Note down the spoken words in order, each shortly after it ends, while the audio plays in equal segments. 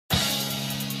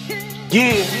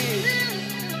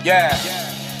Yeah,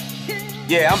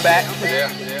 yeah, I'm back.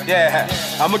 Yeah,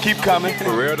 I'ma keep coming.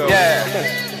 For real though.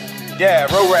 Yeah,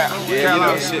 road rap. Yeah, you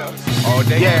know shit. All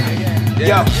day.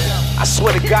 Yo, I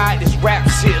swear to God, this rap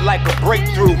shit like a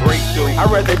breakthrough.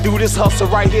 I'd rather do this hustle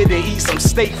right here than eat some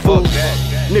steak food.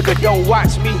 Nigga, don't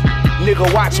watch me.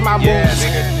 Nigga, watch my moves.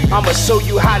 I'ma show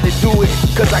you how to do it,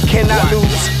 cause I cannot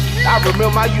lose. I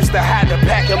remember I used to hide the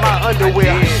back of my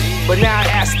underwear, but now I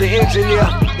ask the engineer,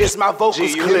 is my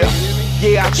vocals clear?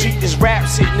 Yeah, I treat this rap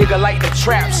shit, nigga, like the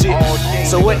trap shit.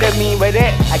 So what that mean by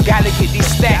that? I gotta get these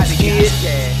stacks, kid.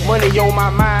 Money on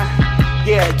my mind,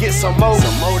 yeah, get some more.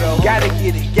 Gotta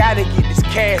get this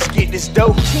cash, get this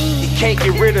dope. You can't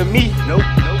get rid of me,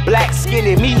 black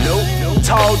skinny me.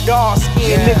 Tall, dark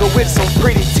skin nigga with some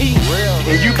pretty teeth.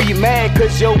 And you be mad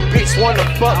cause your bitch wanna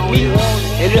fuck me.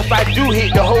 And if I do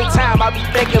hit the whole time, I be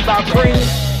thinking about cream.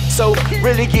 So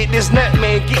really get this nut,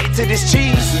 man, get to this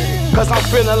cheese. Cause I'm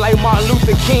feeling like Martin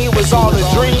Luther King was all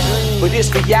a dream. But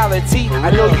it's reality,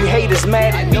 I know you haters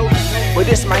mad at me, but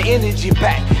it's my energy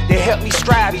pack that help me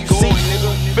strive, you see.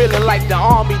 Feeling like the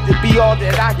army to be all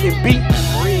that I can be.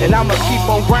 And I'ma keep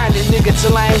on grinding, nigga,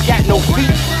 till I ain't got no feet.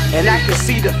 And I can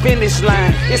see the finish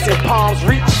line, it's in palm's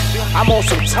reach. I'm on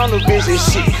some tunnel vision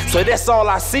shit, so that's all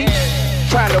I see.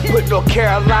 Trying to put North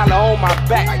Carolina on my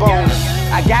backbone.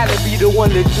 I gotta be the one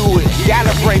to do it,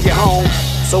 gotta bring it home.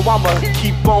 So I'ma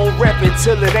keep on reppin'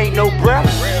 till it ain't no breath.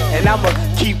 And I'ma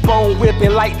keep on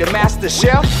whipping like the master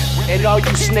chef. And all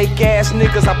you snake ass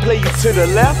niggas, I play you to the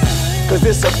left. Cause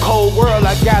it's a cold world,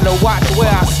 I gotta watch where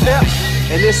I step.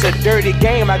 And it's a dirty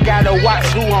game, I gotta watch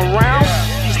who I'm around.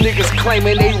 These niggas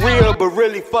claiming they real, but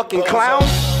really fucking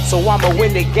clowns. So I'ma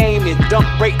win the game and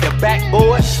break the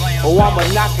backboard. Or I'ma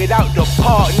knock it out the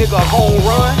park, nigga, home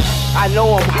run. I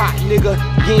know I'm hot, nigga,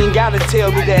 you ain't gotta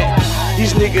tell me that.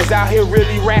 These niggas out here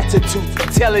really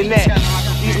ratatouille, telling that.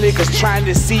 These niggas trying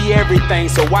to see everything,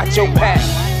 so watch your pack.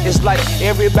 It's like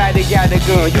everybody got a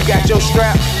gun, you got your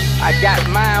strap. I got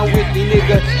mine with me,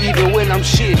 nigga, even when I'm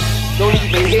shit. Don't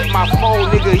even hit my phone,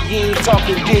 nigga, you ain't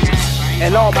talking digits.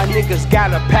 And all my niggas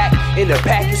got a pack, and the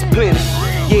pack is plenty.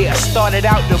 Yeah, I started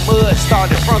out the mud,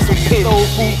 started from some pit. Stole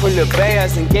food from the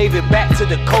bears and gave it back to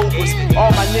the cobras.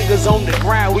 All my niggas on the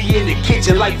ground, we in the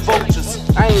kitchen like vultures.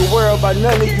 I ain't worried about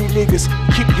none of you niggas,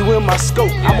 keep you in my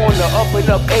scope. I'm on the up and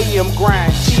up AM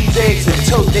grind, cheese, eggs, and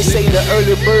toast. They say the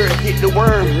early bird get the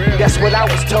worm, that's what I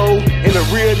was told. And a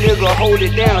real nigga hold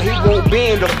it down, he won't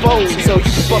bend the fold. So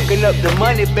you fucking up the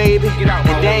money, baby,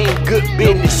 and they ain't good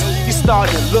business. You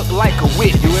starting to look like a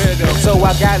witness. So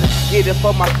I gotta get it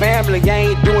for my family, I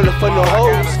ain't doing it for no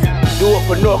hoes. Do it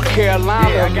for North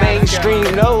Carolina, mainstream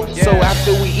no. So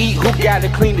after we eat, who gotta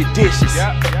clean the dishes?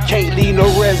 Can't leave no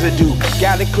residue,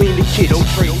 gotta clean the kitchen.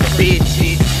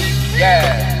 Bitch.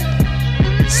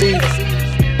 Yeah. See,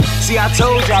 I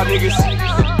told y'all niggas.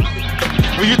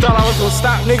 When you thought I was gonna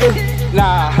stop, nigga,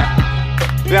 nah.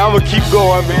 Now I'ma keep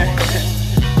going, man.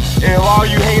 And all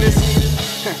you haters,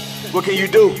 what can you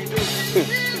do?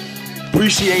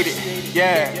 Appreciate it,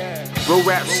 yeah. Bro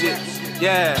rap shit,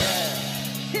 yeah.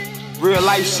 Real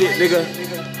life shit, nigga.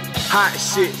 Hot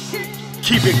shit.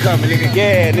 Keep it coming, nigga.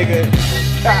 Yeah, nigga.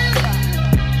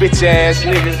 Bitch ass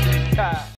niggas.